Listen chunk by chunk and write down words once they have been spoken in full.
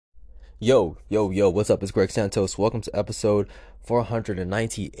Yo, what's up? It's Greg Santos. Welcome to episode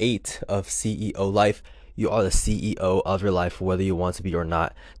 498 of CEO Life. You are the CEO of your life, whether you want to be or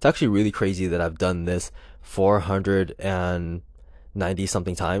not. It's actually really crazy that I've done this 490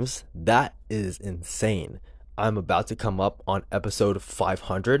 something times. That is insane. I'm about to come up on episode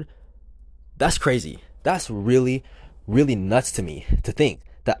 500. That's crazy. That's really, really nuts to me to think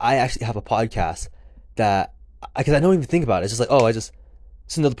that I actually have a podcast that, because I don't even think about it. It's just like,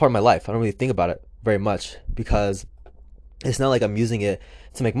 it's another part of my life. I don't really think about it very much because it's not like I'm using it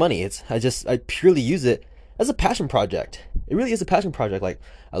to make money. I purely use it as a passion project. It really is a passion project. Like,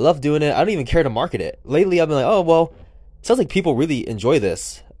 I love doing it. I don't even care to market it. Lately, I've been like, oh, well, it sounds like people really enjoy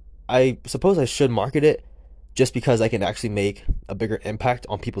this. I suppose I should market it just because I can actually make a bigger impact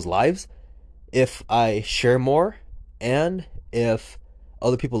on people's lives if I share more and if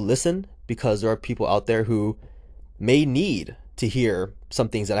other people listen, because there are people out there who may need to hear some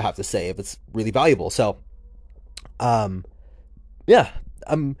things that I have to say if it's really valuable. So, um, yeah,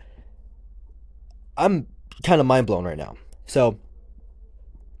 I'm kind of mind blown right now. So,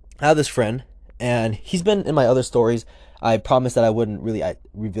 I have this friend, and he's been in my other stories. I promised that I wouldn't really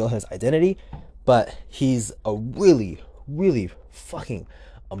reveal his identity, but he's a really, really fucking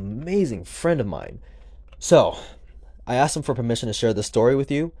amazing friend of mine. So, I asked him for permission to share this story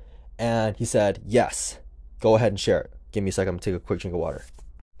with you, and he said, yes, go ahead and share it. Give me a second, I'm gonna take a quick drink of water.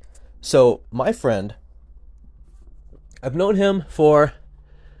 So, my friend, I've known him for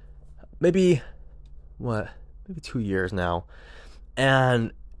maybe 2 years now.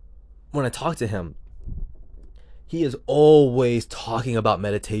 And when I talk to him, he is always talking about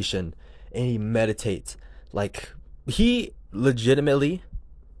meditation, and he meditates. Like, he legitimately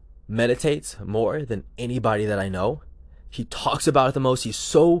meditates more than anybody that I know. He talks about it the most. He's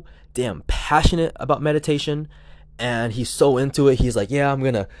so damn passionate about meditation, and he's so into it. He's like, yeah, I'm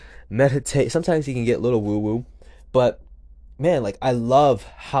gonna meditate. Sometimes he can get a little woo woo, but man, like, I love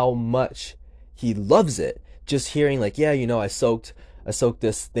how much he loves it. Just hearing like, yeah, I soaked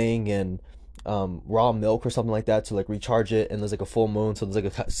this thing in raw milk or something like that to like recharge it, and there's like a full moon, so there's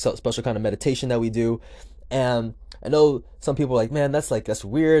like a special kind of meditation that we do. And I know some people are like, man, that's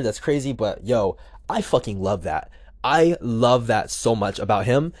weird, that's crazy, but yo, I fucking love that. I love that so much about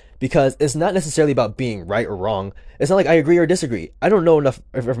him, because it's not necessarily about being right or wrong. It's not like I agree or disagree. I don't know enough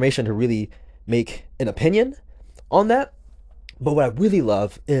information to really make an opinion on that. But what I really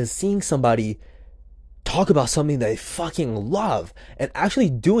love is seeing somebody talk about something they fucking love and actually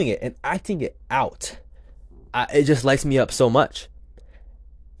doing it and acting it out. It just lights me up so much.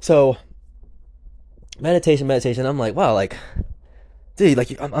 So, meditation. I'm like, wow, like, dude,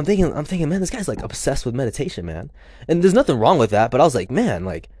 like, I'm thinking, man, this guy's like obsessed with meditation, man. And there's nothing wrong with that, but I was like, man,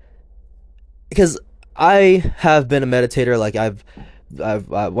 like, because I have been a meditator. Like, I've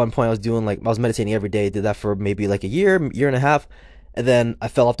at one point I was meditating every day. Did that for maybe like a year and a half, and then I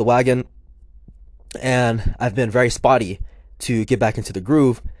fell off the wagon, and I've been very spotty to get back into the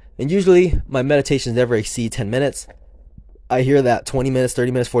groove. And usually my meditations never exceed 10 minutes. I hear that 20 minutes,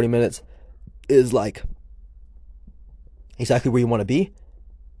 30 minutes, 40 minutes is like exactly where you want to be.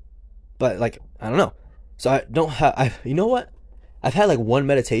 But like, I don't know. So I don't have, you know what? I've had like one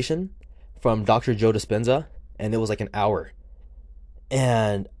meditation from Dr. Joe Dispenza, and it was like an hour.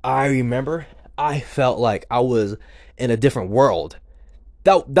 And I remember I felt like I was in a different world.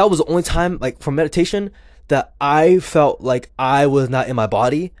 That was the only time, like, from meditation, that I felt like I was not in my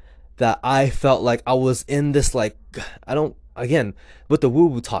body, that I felt like I was in this, like, I don't, again, with the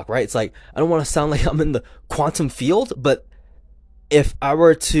woo-woo talk, right? It's like, I don't want to sound like I'm in the quantum field, but if I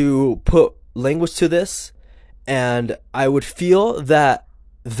were to put language to this, and I would feel that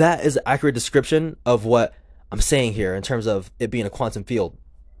that is an accurate description of what I'm saying here in terms of it being a quantum field.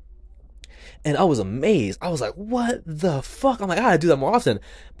 And I was amazed. I was like, what the fuck? I'm like, I gotta do that more often.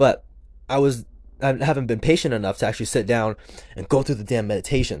 But I haven't been patient enough to actually sit down and go through the damn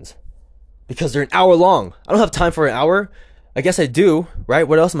meditations, because they're an hour long. I don't have time for an hour. I guess I do, right?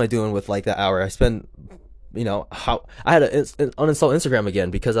 What else am I doing with like that hour? I spend, how I had to uninstall Instagram again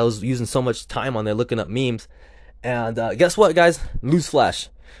because I was using so much time on there looking up memes. And guess what, guys? Newsflash.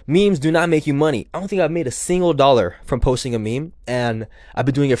 Memes do not make you money. I don't think I've made a single dollar from posting a meme, and I've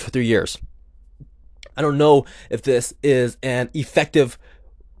been doing it for 3 years. I don't know if this is an effective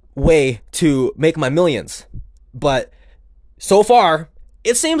way to make my millions, but so far,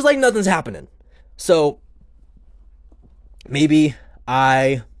 it seems like nothing's happening. So maybe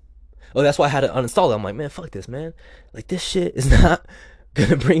that's why I had to uninstall it. I'm like, man, fuck this, man. Like, this shit is not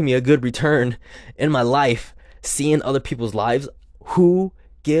gonna bring me a good return in my life. Seeing other people's lives, who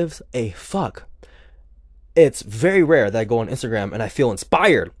gives a fuck? It's very rare that I go on Instagram and I feel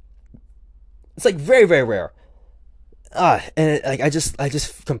inspired It's like very, very rare. Like I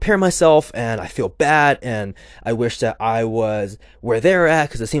just compare myself and I feel bad and I wish that I was where they're at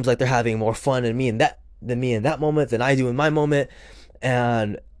because it seems like they're having more fun than me in that moment than I do in my moment,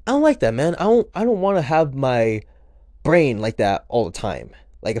 and I don't like that, man. I don't want to have my brain like that all the time.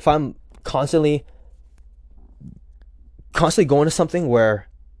 Like if I'm constantly going to something where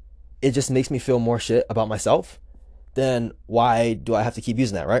it just makes me feel more shit about myself, then why do I have to keep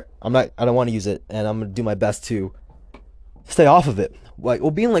using that, right? I don't want to use it, and I'm gonna do my best to stay off of it. Like,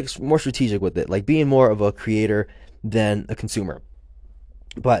 well, being like more strategic with it, like being more of a creator than a consumer.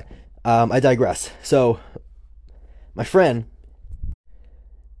 But I digress. So my friend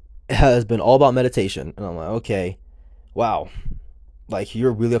has been all about meditation, and I'm like, okay, wow, like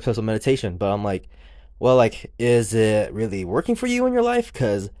you're really obsessed with meditation. But I'm like, well, like, is it really working for you in your life?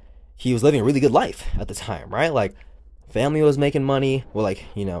 Because he was living a really good life at the time, right? Like, family was making money. Well, like,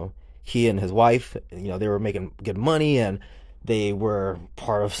 he and his wife, they were making good money and they were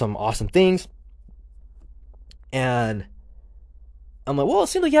part of some awesome things. And I'm like, well, it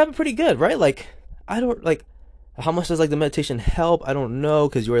seems like you have it pretty good, right? Like, I don't like how much does like the meditation help? I don't know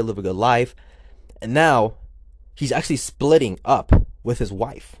because you already live a good life. And now he's actually splitting up with his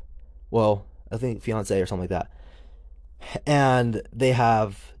wife. Well, I think fiance or something like that. And they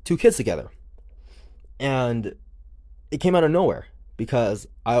have two kids together. And it came out of nowhere because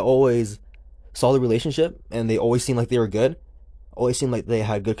I always saw the relationship and they always seemed like they were good. Always seemed like they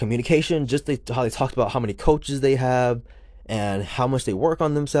had good communication. Just how they talked about how many coaches they have and how much they work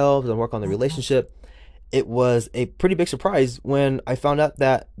on themselves and work on the relationship. It was a pretty big surprise when I found out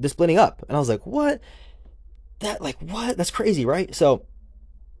that they're splitting up. And I was like, what? What? That's crazy, right? So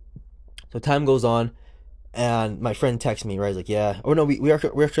time goes on and my friend texts me, right? He's like, yeah. Oh no, we're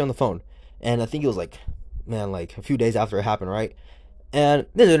actually on the phone. And I think it was like, man, like a few days after it happened, right? And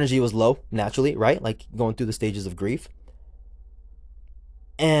his energy was low, naturally, right? Like going through the stages of grief.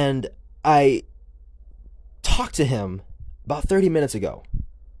 And I talked to him about 30 minutes ago.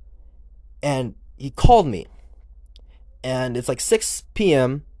 And he called me. And it's like 6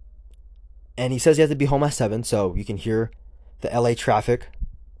 p.m. And he says he has to be home at 7. So you can hear the LA traffic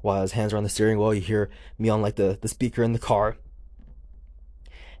while his hands are on the steering wheel. You hear me on like the speaker in the car.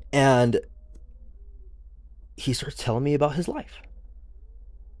 And he starts telling me about his life.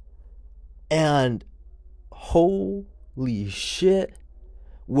 And holy shit,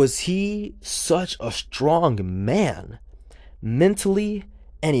 was he such a strong man, mentally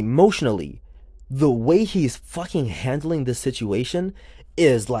and emotionally. The way he's fucking handling this situation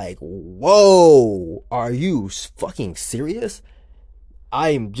is like, whoa, are you fucking serious?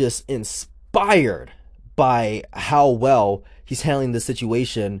 I'm just inspired by how well he's handling this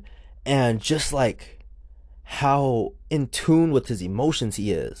situation and just like how in tune with his emotions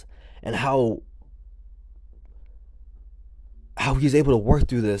he is and how he's able to work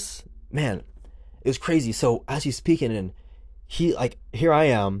through this. Man, it was crazy. So as he's speaking and he like, here I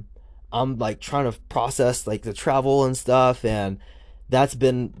am, I'm like trying to process like the travel and stuff, and that's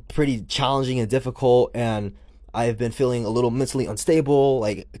been pretty challenging and difficult, and I've been feeling a little mentally unstable,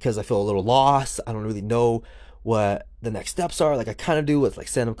 like because I feel a little lost. I don't really know what the next steps are. Like I kind of do with like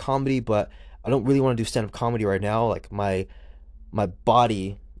stand-up comedy, but I don't really want to do stand-up comedy right now. Like my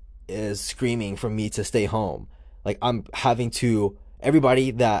body is screaming for me to stay home. Like I'm having to,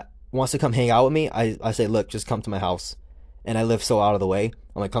 everybody that wants to come hang out with me, I say, look, just come to my house. And I live so out of the way.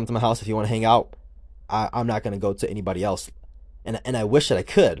 I'm like, come to my house if you want to hang out. I'm not going to go to anybody else. And I wish that I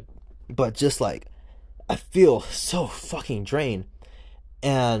could. But just like, I feel so fucking drained.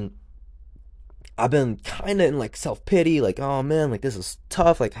 And I've been kind of in like self-pity. Like, oh man, like this is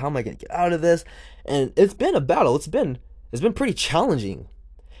tough. Like, how am I going to get out of this? And it's been a battle. It's been pretty challenging.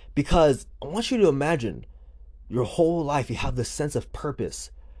 Because I want you to imagine your whole life, you have this sense of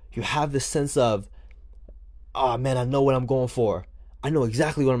purpose. You have this sense of, oh man, I know what I'm going for. I know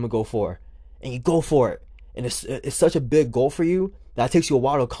exactly what I'm gonna go for. And you go for it. And it's such a big goal for you that it takes you a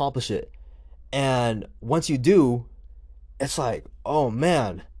while to accomplish it. And once you do, it's like, oh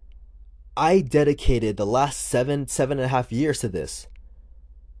man, I dedicated the last 7.5 years to this.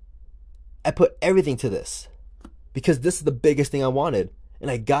 I put everything to this because this is the biggest thing I wanted,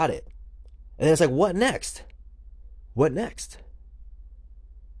 and I got it. And then it's like, what next? What next?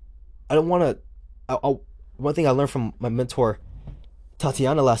 I don't want to. One thing I learned from my mentor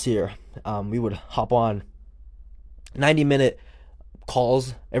Tatiana last year, we would hop on 90-minute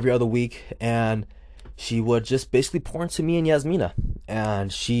calls every other week, and she would just basically pour into me and Yasmina,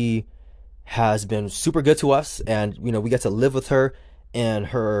 and she has been super good to us, and we get to live with her in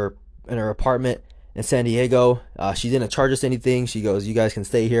her apartment in San Diego. She didn't charge us anything. She goes, you guys can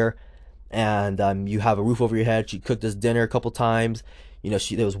stay here, and you have a roof over your head. She cooked us dinner a couple times.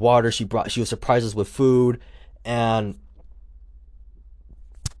 There was water. She would surprise us with food, and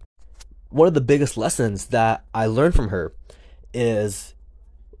one of the biggest lessons that I learned from her is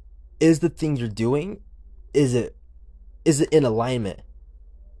the thing you're doing, is it in alignment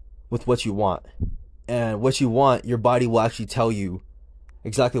with what you want? And what you want, your body will actually tell you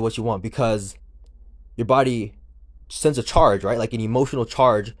exactly what you want, because your body sends a charge, right? Like an emotional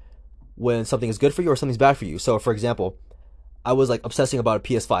charge when something is good for you or something's bad for you. So for example, I was like obsessing about a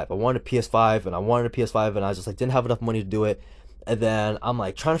PS5. I wanted a PS5 and I wanted a PS5, and I just like didn't have enough money to do it. And then I'm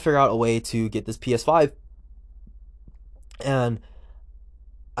like trying to figure out a way to get this PS5, and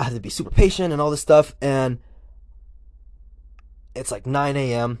I had to be super patient and all this stuff. And it's like 9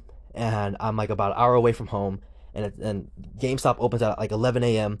 a.m. and I'm like about an hour away from home, and GameStop opens at like 11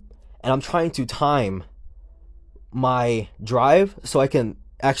 a.m. and I'm trying to time my drive so I can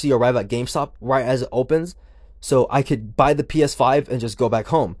actually arrive at GameStop right as it opens, so I could buy the PS5 and just go back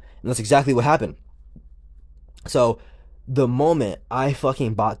home. And that's exactly what happened. So the moment I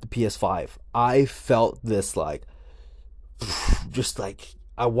fucking bought the PS5, I felt this like just like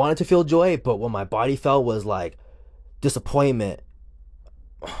I wanted to feel joy, but what my body felt was like disappointment.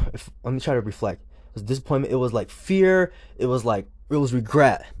 Let me try to reflect. It was disappointment. It was like fear. It was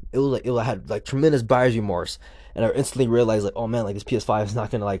regret. I had like tremendous buyer's remorse, and I instantly realized like, oh man, like this PS5 is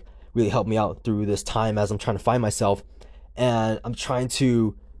not gonna like really help me out through this time as I'm trying to find myself, and I'm trying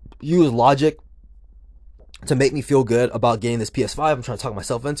to use logic to make me feel good about getting this PS5. I'm trying to talk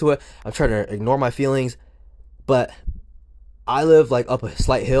myself into it. I'm trying to ignore my feelings, but I live like up a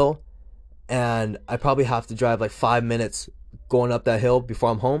slight hill, and I probably have to drive like 5 minutes going up that hill before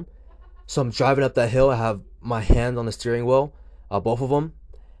I'm home. So I'm driving up that hill. I have my hand on the steering wheel, both of them,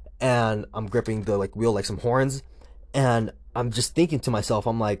 and I'm gripping the like wheel like some horns, and I'm just thinking to myself,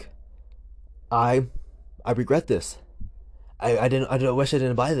 I'm like, I I regret this. I wish I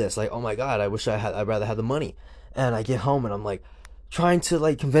didn't buy this. Like, oh my god, I'd rather have the money. And I get home and I'm like trying to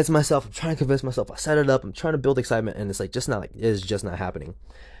like convince myself. I'm trying to convince myself. I set it up. I'm trying to build excitement, and it's like just not like it is just not happening.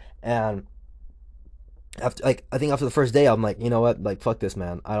 And after like I think after the first day, I'm like, you know what, like fuck this,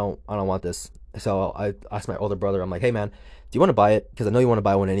 man. I don't want this. So I asked my older brother. I'm like, hey man, do you want to buy it? Because I know you want to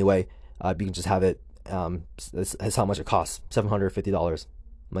buy one anyway. You can just have it. That's how much it costs. $750.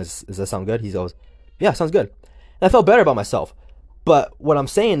 Does that sound good? He goes, yeah, sounds good. And I felt better about myself. But what I'm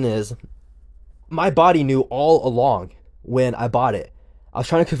saying is, my body knew all along when I bought it. I was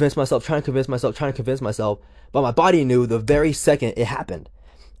trying to convince myself, trying to convince myself, trying to convince myself, but my body knew the very second it happened.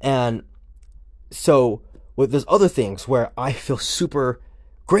 And so with there's other things where I feel super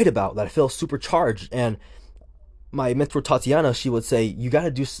great about, that I feel super charged. And my mentor Tatiana, she would say, you got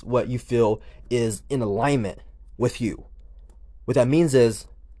to do what you feel is in alignment with you. What that means is,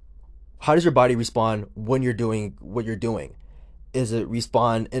 how does your body respond when you're doing what you're doing? Is it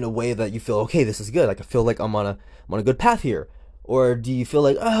respond in a way that you feel, okay, this is good, like I feel like I'm on a good path here? Or do you feel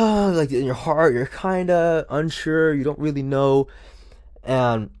like, oh, like in your heart you're kind of unsure, you don't really know?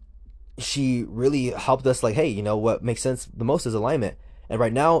 And she really helped us, like, hey, what makes sense the most is alignment. And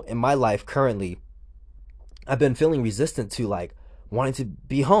right now in my life currently, I've been feeling resistant to like wanting to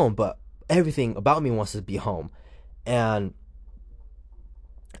be home, but everything about me wants to be home. And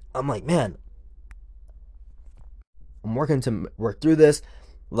I'm like, man, I'm working to work through this.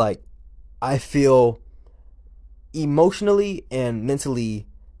 Like, I feel emotionally and mentally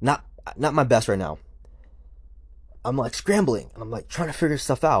not my best right now. I'm like scrambling and I'm like trying to figure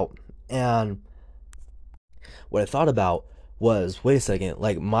stuff out. And what I thought about was, wait a second,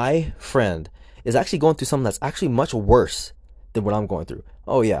 like my friend is actually going through something that's actually much worse than what I'm going through.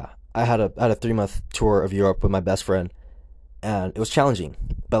 Oh yeah, I had a 3 month tour of Europe with my best friend, and it was challenging.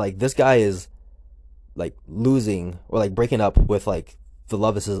 But like this guy is like losing or like breaking up with like the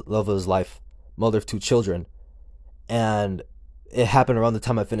love of his life, mother of two children, and it happened around the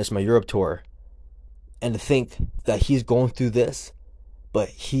time I finished my Europe tour. And to think that he's going through this, but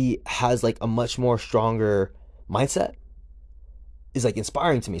he has like a much more stronger mindset, is like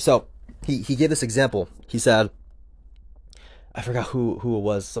inspiring to me. So he gave this example. He said, I forgot who it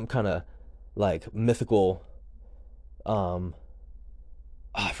was, some kind of like mythical, um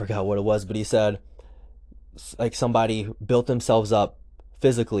I forgot what it was, but he said like somebody built themselves up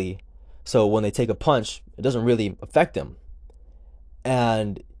physically, so when they take a punch it doesn't really affect them.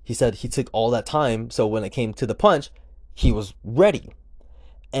 And he said he took all that time, so when it came to the punch he was ready.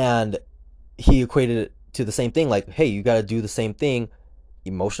 And he equated it to the same thing, like, hey, you got to do the same thing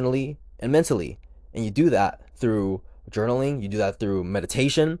emotionally and mentally, and you do that through journaling, you do that through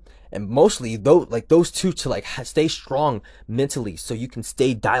meditation, and mostly those two to like stay strong mentally so you can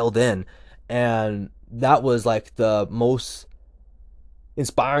stay dialed in. And that was like the most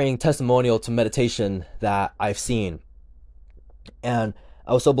inspiring testimonial to meditation that I've seen. And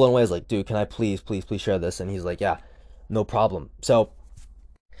I was so blown away. I was like, dude, can I please share this? And he's like, yeah, no problem. So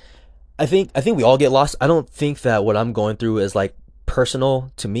I think we all get lost. I don't think that what I'm going through is like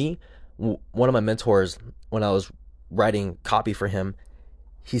personal to me. One of my mentors, when I was writing copy for him,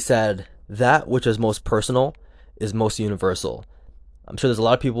 he said that which is most personal is most universal. I'm sure there's a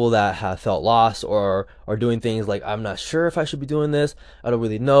lot of people that have felt lost or are doing things like, I'm not sure if I should be doing this. I don't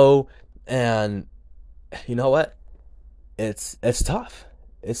really know. And you know what? It's tough.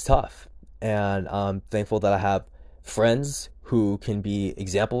 It's tough. And I'm thankful that I have friends who can be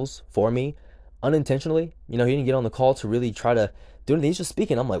examples for me unintentionally. You know, he didn't get on the call to really try to do anything. He's just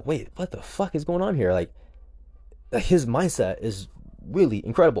speaking. I'm like, wait, what the fuck is going on here? Like his mindset is really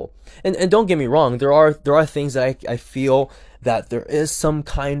incredible. And don't get me wrong, there are things that I feel that there is some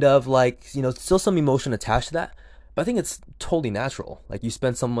kind of like, you know, still some emotion attached to that. But I think it's totally natural. Like you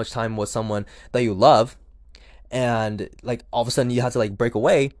spend so much time with someone that you love, and like all of a sudden you have to like break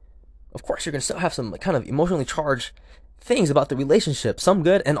away. Of course you're gonna still have some like, kind of emotionally charged things about the relationship, some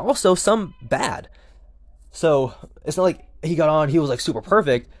good and also some bad. So it's not like he got on, he was like super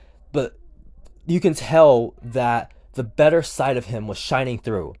perfect, but you can tell that the better side of him was shining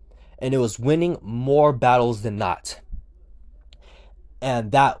through, and it was winning more battles than not.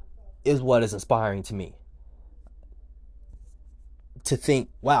 And that is what is inspiring to me. To think,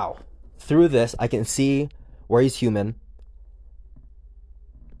 wow, through this I can see where he's human,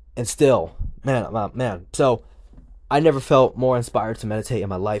 and still, man. So I never felt more inspired to meditate in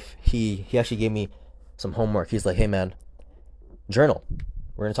my life. He actually gave me some homework. He's like, hey man, journal.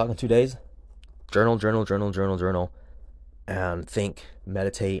 We're gonna talk in 2 days. Journal, and think,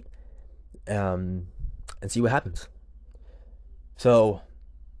 meditate, and see what happens. So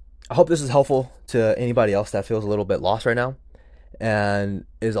I hope this is helpful to anybody else that feels a little bit lost right now and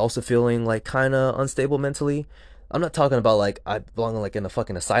is also feeling like kind of unstable mentally. I'm not talking about like I belong like in a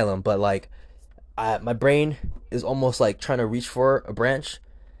fucking asylum, but like my brain is almost like trying to reach for a branch,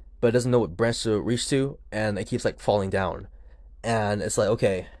 but it doesn't know what branch to reach to, and it keeps like falling down. And it's like,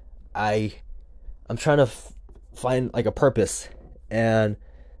 okay, I'm trying to find like a purpose, and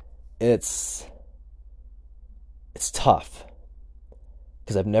it's tough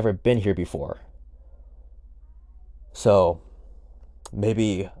because I've never been here before. So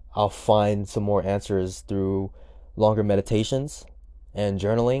maybe I'll find some more answers through longer meditations and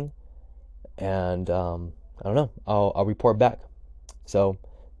journaling, and I don't know. I'll report back. So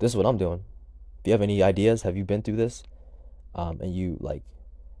this is what I'm doing. If you have any ideas, have you been through this? And you like,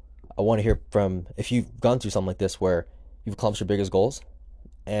 I want to hear from if you've gone through something like this where you've accomplished your biggest goals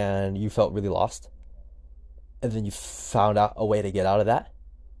and you felt really lost, and then you found out a way to get out of that.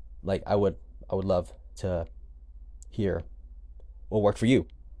 Like I would love to hear what worked for you.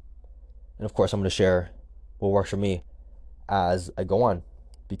 And of course, I'm going to share what works for me as I go on,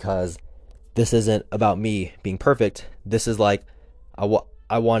 because this isn't about me being perfect. This is like,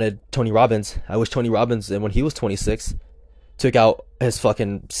 I wanted Tony Robbins. I wish Tony Robbins, and when he was 26, took out his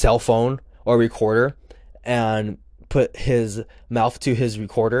fucking cell phone or recorder and put his mouth to his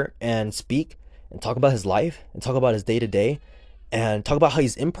recorder and speak and talk about his life and talk about his day to day and talk about how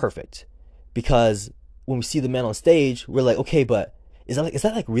he's imperfect. Because when we see the man on stage, we're like, okay, but is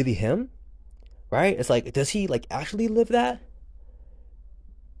that like really him? Right? It's like, does he like actually live that?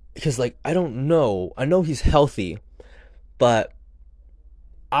 Because like, I don't know. I know he's healthy, but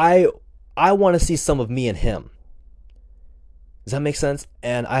I want to see some of me in him. Does that make sense?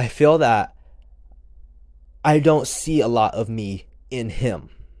 And I feel that I don't see a lot of me in him.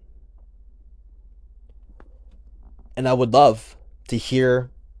 And I would love to hear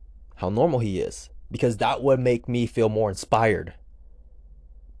how normal he is, because that would make me feel more inspired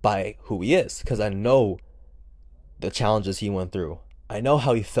by who he is, because I know the challenges he went through. I know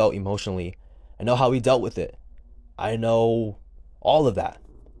how he felt emotionally. I know how he dealt with it. I know all of that.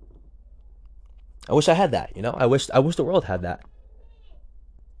 I wish I had that, you know? I wish the world had that.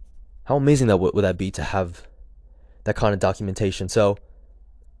 How amazing that would that be to have that kind of documentation. So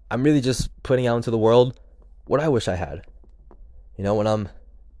I'm really just putting out into the world what I wish I had. You know, when I'm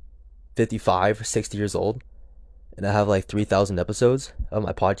 55 or 60 years old and I have like 3,000 episodes of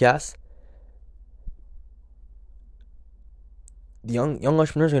my podcast, the young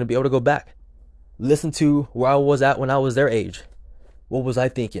entrepreneurs are going to be able to go back, listen to where I was at when I was their age. What was I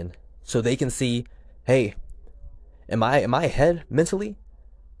thinking? So they can see, hey, am I ahead mentally?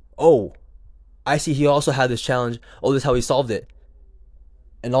 Oh, I see he also had this challenge. Oh, this is how he solved it,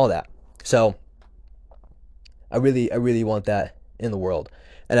 and all that. So I really want that in the world,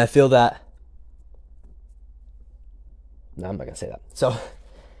 and I feel that. No, I'm not gonna say that. So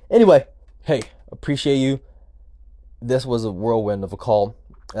anyway, hey, appreciate you. This was a whirlwind of a call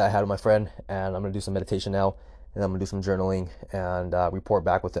that I had with my friend, and I'm gonna do some meditation now, and I'm gonna do some journaling and report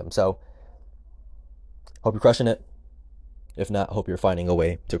back with him. So hope you're crushing it. If not, hope you're finding a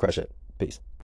way to crush it. Peace.